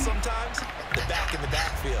gets lost sometimes? The back in the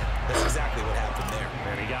backfield. That's exactly what happened there.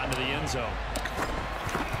 And he got into the end zone.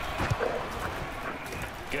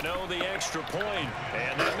 Gano the extra point,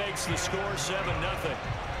 and that makes the score 7-0.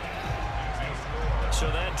 So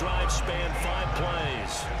that drive spanned 5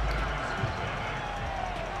 plays.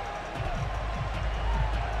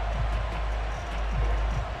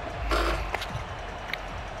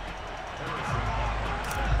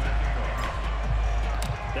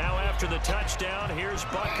 Now after the touchdown, here's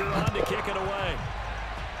Butker on to kick it away.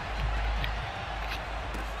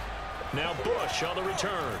 Now Bush on the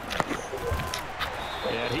return.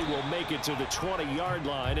 And he will make it to the 20-yard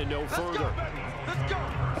line and no further. Let's go.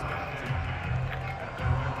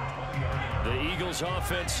 The Eagles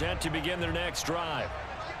offense set to begin their next drive.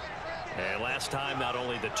 And last time, not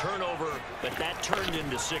only the turnover, but that turned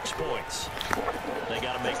into 6 points. They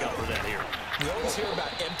got to make up for that here. We always hear about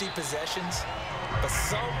empty possessions, but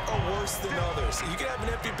some are worse than others. You can have an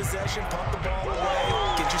empty possession, pump the ball away,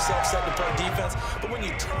 get yourself set to play defense, but when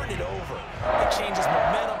you turn it over, it changes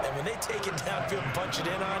momentum, and when they take it downfield and punch it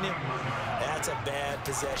in on you, that's a bad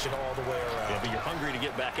possession all the way around. Yeah, but you're hungry to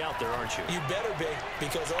get back out there, aren't you? You better be,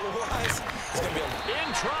 because otherwise, it's going to be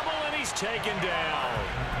in trouble, and he's taken down.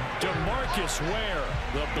 DeMarcus Ware.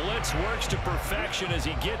 The blitz works to perfection as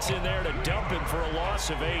he gets in there to dump him for a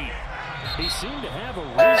loss of 8. He seemed to have a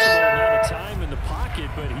reasonable amount of time in the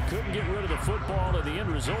pocket, but he couldn't get rid of the football, and the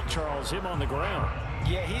end result, Charles, him on the ground.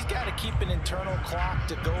 Yeah, he's got to keep an internal clock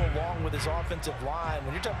to go along with his offensive line.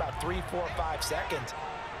 When you're talking about 3, 4, 5 seconds,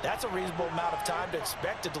 that's a reasonable amount of time to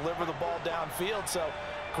expect to deliver the ball downfield. So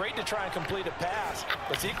great to try and complete a pass,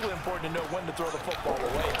 but it's equally important to know when to throw the football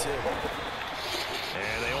away, too.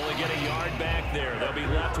 And they only get a yard back there. They'll be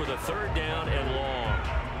left with a 3rd down and long.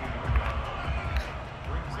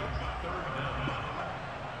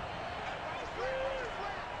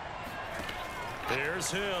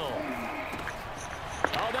 There's Hill.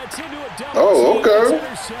 Oh, that's into a double. Oh, okay. It's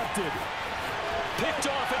intercepted.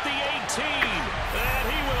 Picked off at the 18. And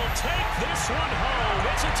he will take this one home.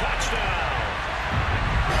 It's a touchdown.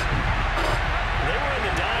 They were in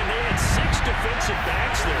the dime. They had 6 defensive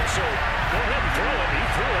backs there. So go ahead and throw it. He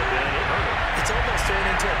threw it, and it hurt him. It's almost turned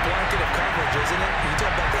into a blanket of coverage, isn't it? You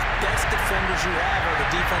talk about the best defenders you have are the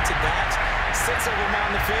defensive backs. 6 of them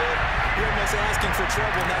on the field. You're almost asking for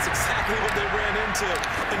trouble, and that's exactly what they ran into.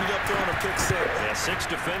 Ended up throwing a pick 6. Yeah, 6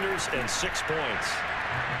 defenders and 6 points.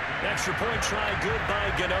 Extra point try good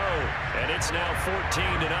by Gano. And it's now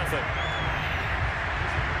 14-0.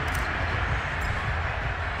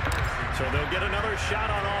 So they'll get another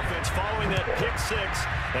shot on offense following that pick 6.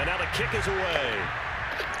 And now the kick is away.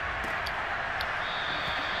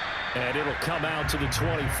 And it'll come out to the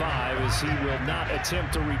 25 as he will not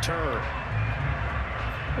attempt to return.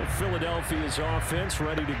 Philadelphia's offense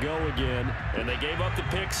ready to go again. And they gave up the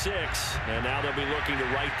pick 6. And now they'll be looking to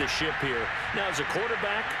right the ship here. Now, as a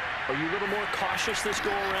quarterback, are you a little more cautious this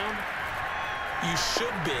go-around? You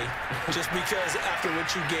should be, just because after what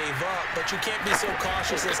you gave up. But you can't be so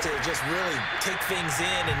cautious as to just really take things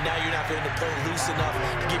in, and now you're not going to play loose enough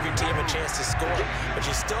to give your team a chance to score. But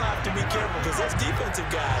you still have to be careful because those defensive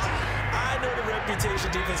guys, I know the reputation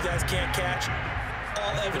defense guys can't catch.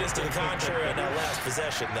 All evidence to the contrary on that last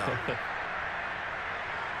possession, though.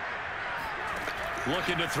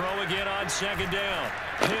 Looking to throw again on 2nd down.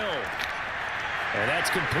 Hill. And that's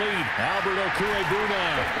complete. Albert Okwuegbunam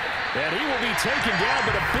now. And he will be taken down,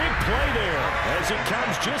 but a big play there as it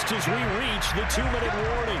comes just as we reach the 2-minute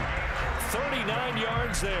warning. 39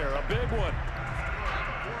 yards there, a big one.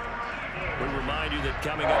 We remind you that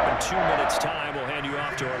coming up in 2 minutes' time, we'll hand you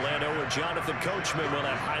off to Orlando, where Jonathan Coachman will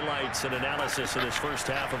have highlights and analysis of this first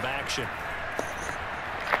half of action.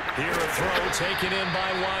 Here a throw taken in by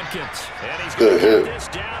Watkins. And he's going to get this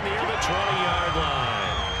down near the 20-yard line.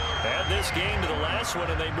 Add this game to the last one,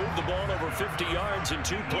 and they moved the ball over 50 yards in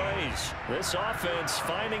 2 plays. This offense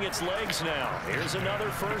finding its legs now. Here's another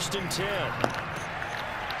 1st and 10.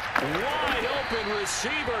 Wide open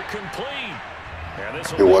receiver complete.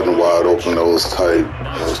 It wasn't wide open. Those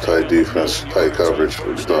tight defense, tight coverage.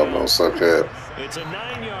 We're starting on suck at. It's a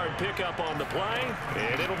 9-yard pickup on the play,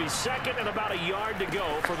 and it'll be 2nd and about a yard to go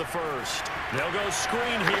for the 1st. They'll go screen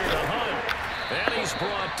here to Hunt, and he's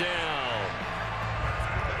brought down.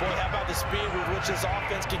 Boy, how about the speed with which this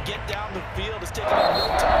offense can get down the field? It's taking them no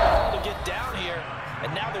time to get down here,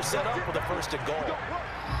 and now they're set up with a 1st and goal.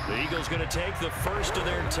 The Eagles going to take the first of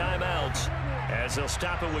their timeouts as they'll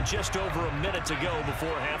stop it with just over a minute to go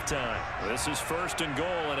before halftime. This is 1st and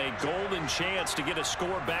goal and a golden chance to get a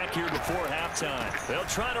score back here before halftime. They'll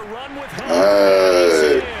try to run with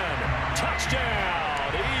Hunt.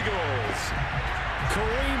 Touchdown, Eagles.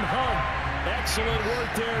 Kareem Hunt, excellent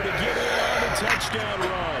work there to get in on the touchdown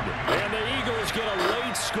run. And the Eagles get a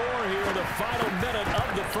late score here in the final minute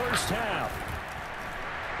of the first half.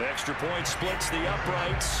 The extra point splits the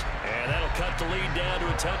uprights, and that'll cut the lead down to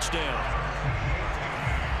a touchdown.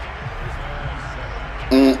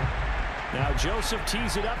 Now Joseph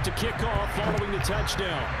tees it up to kick off following the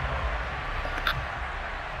touchdown.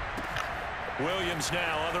 Williams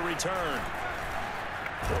now on the return.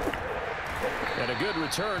 And a good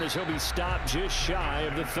return as he'll be stopped just shy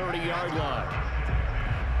of the 30-yard line.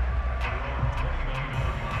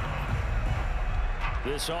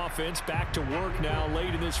 This offense back to work now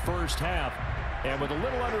late in this first half. And with a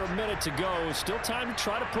little under a minute to go, still time to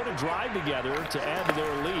try to put a drive together to add to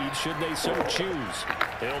their lead should they so choose.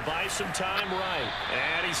 He'll buy some time right.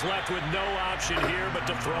 And he's left with no option here but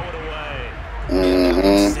to throw it away.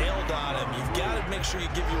 Sailed on him. You've got to make sure you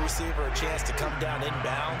give your receiver a chance to come down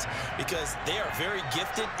inbounds because they are very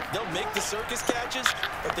gifted. They'll make the circus catches,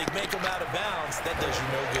 but they make them out of bounds. That does you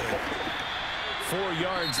no good. 4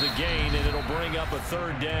 yards the gain, and it'll bring up a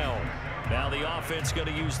 3rd down. Now the offense going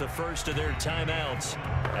to use the first of their timeouts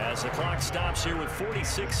as the clock stops here with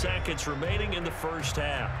 46 seconds remaining in the first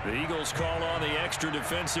half. The Eagles call on the extra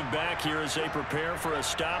defensive back here as they prepare for a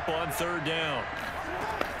stop on 3rd down.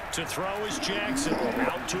 To throw is Jackson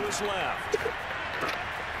out to his left.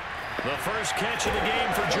 The first catch of the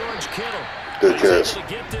game for George Kittle. Good He's catch. able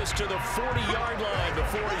to get this to the 40-yard line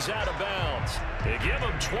before he's out of bounds. They give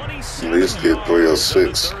him 27 At least get yards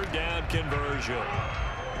 306. on the 3rd down conversion.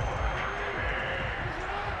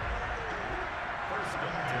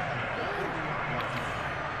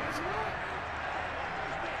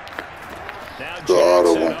 Now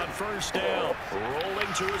Jackson on 1st down,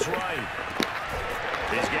 rolling to his right.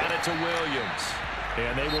 He's got it to Williams.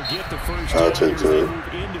 And they will get the first down here as they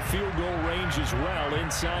move into field goal range as well,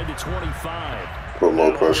 inside the 25. Put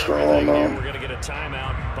more pressure on them. We're going to get a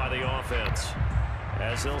timeout by the offense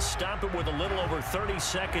as they'll stop it with a little over 30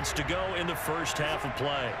 seconds to go in the first half of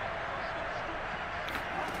play.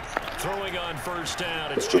 Throwing on 1st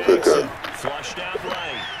down, it's Jackson. Flushed out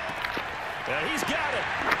right. And he's got it.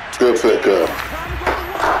 Good pickup.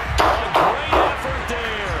 A great effort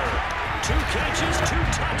there. 2 catches, 2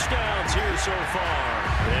 touchdowns here so far.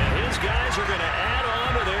 And his guys are going to add on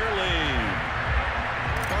to their lead.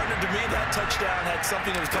 Partner, to me, that touchdown had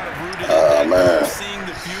something that was kind of rooted in seeing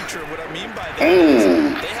the future. What I mean by that is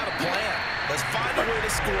they had a plan. Let's find a way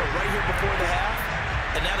to score right here before the half.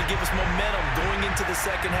 And now to give us momentum going into the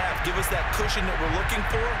second half, give us that cushion that we're looking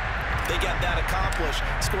for. They got that accomplished,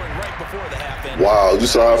 scoring right before the half end. Wow, you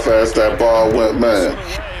saw how fast that ball went, man.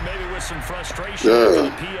 Maybe with some frustration after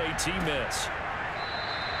the PAT miss.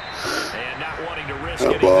 And not wanting to risk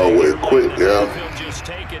that ball went quick, yeah. They'll just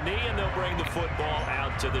take a knee and they'll bring the football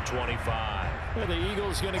out to the 25. Well, the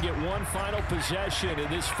Eagles going to get one final possession in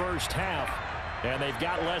this first half. And they've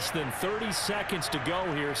got less than 30 seconds to go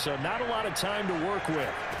here, so not a lot of time to work with.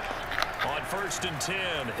 On 1st and 10,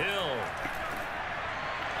 Hill.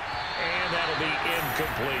 And that'll be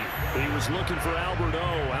incomplete. He was looking for Albert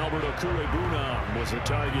O. Albert Okwuegbunam was the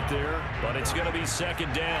target there, but it's going to be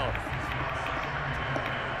 2nd down.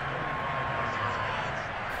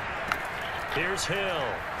 Here's Hill.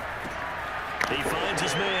 He finds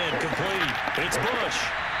his man complete. It's Bush.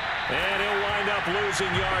 And he'll wind up losing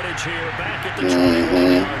yardage here back at the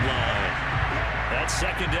 21-yard line. That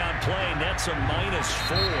 2nd down play nets a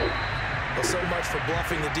 -4. Well, so much for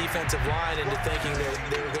bluffing the defensive line into thinking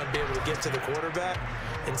they were going to be able to get to the quarterback.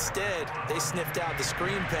 Instead, they sniffed out the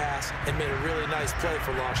screen pass and made a really nice play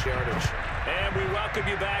for lost yardage. And we welcome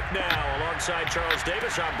you back now. Alongside Charles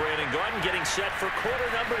Davis, I'm Brandon Gordon, getting set for quarter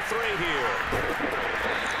number 3 here.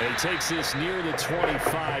 He takes this near the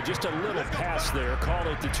 25. Just a little pass there. Call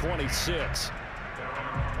it the 26.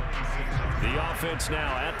 The offense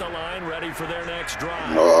now at the line, ready for their next drive.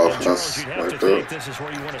 No Charles, offense. you'd have to think this is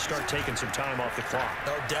where you want to start taking some time off the clock.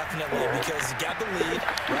 Oh, definitely, because you got the lead,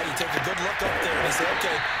 right? You take a good look up there and you say,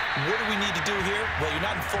 okay, what do we need to do here? Well, you're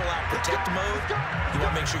not in full-out protect mode. You want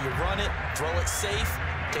to make sure you run it, throw it safe,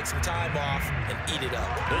 take some time off, and eat it up.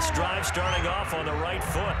 This drive starting off on the right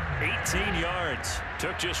foot, 18 yards.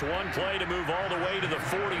 Took just one play to move all the way to the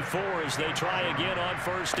 44 as they try again on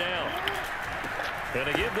 1st down. Going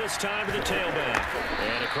to give this time to the tailback.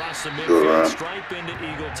 And across the midfield stripe into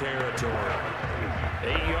Eagle territory.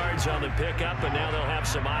 8 yards on the pickup, and now they'll have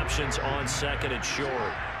some options on 2nd and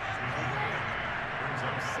short.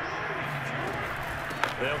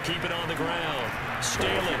 They'll keep it on the ground.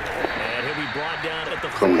 Staley. And he'll be brought down at the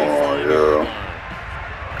 45-yard line.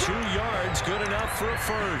 2 yards, good enough for a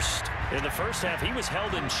first. In the first half, he was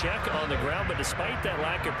held in check on the ground, but despite that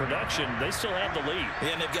lack of production, they still have the lead.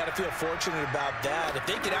 Yeah, and they've got to feel fortunate about that. If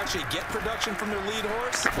they could actually get production from their lead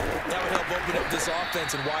horse, that would help open up this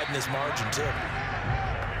offense and widen this margin, too.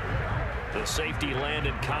 The safety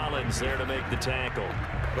Landon Collins there to make the tackle.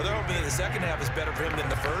 Well, they're hoping that the second half is better for him than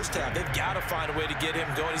the first half. They've got to find a way to get him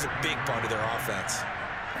going. He's a big part of their offense.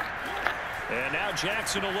 And now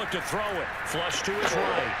Jackson will look to throw it. Flush to his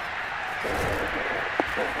right.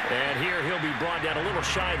 And here he'll be brought down a little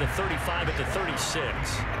shy of the 35 at the 36.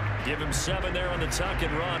 Give him 7 there on the tuck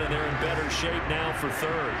and run, and they're in better shape now for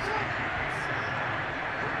third.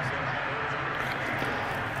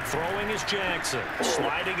 Throwing is Jackson.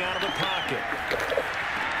 Sliding out of the pocket.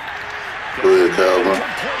 Good, Calvin.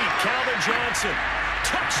 Complete. Calvin Johnson.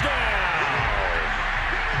 Touchdown.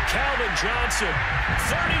 Calvin Johnson,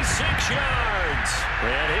 36 yards.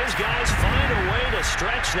 And his guys find a way to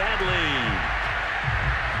stretch that lead.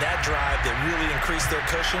 That drive that really increased their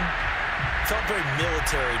cushion felt very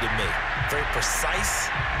military to me. Very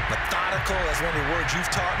precise, methodical. That's one of the words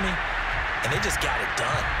you've taught me. And they just got it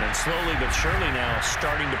done. And slowly but surely now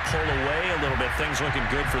starting to pull away a little bit. Things looking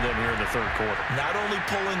good for them here in the third quarter. Not only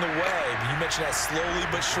pulling away, but you mentioned that slowly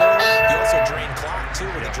but surely. You also drain clock, too,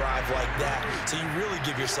 with a drive like that. So you really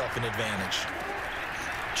give yourself an advantage.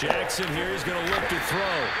 Jackson here is going to look to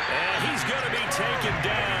throw. And he's going to be taken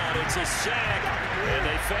down. It's a sack. And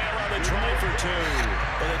they fail on the try for 2.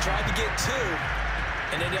 Well, they tried to get 2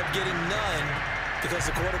 and ended up getting none, because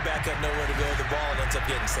the quarterback had nowhere to go with the ball and ends up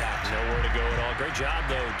getting sacked. Nowhere to go at all. Great job,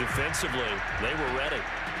 though, defensively. They were ready.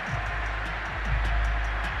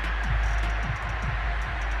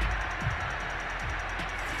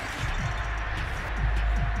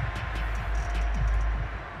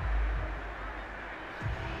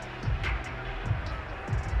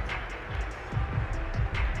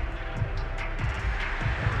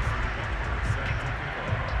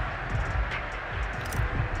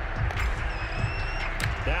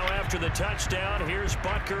 After the touchdown, here's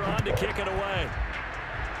Butker on to kick it away.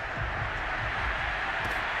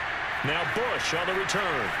 Now Bush on the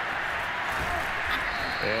return.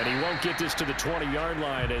 And he won't get this to the 20-yard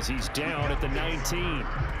line as he's down at the 19.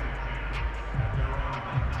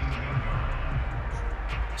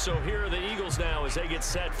 So here are the Eagles now as they get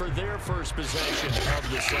set for their first possession of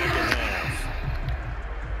the second half.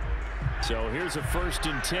 So here's a 1st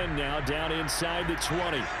and 10 now down inside the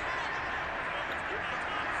 20.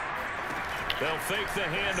 They'll fake the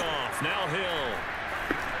handoff. Now Hill.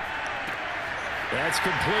 That's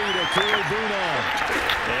complete. Akira-Buna.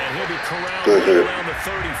 And he'll be corralled right around the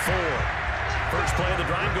 34. First play of the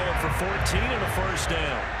drive going for 14 and a first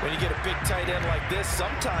down. When you get a big tight end like this,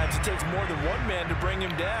 sometimes it takes more than one man to bring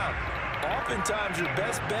him down. Oftentimes your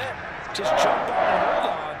best bet, just jump on and hold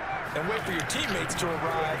on and wait for your teammates to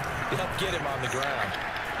arrive to help get him on the ground.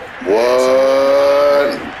 What?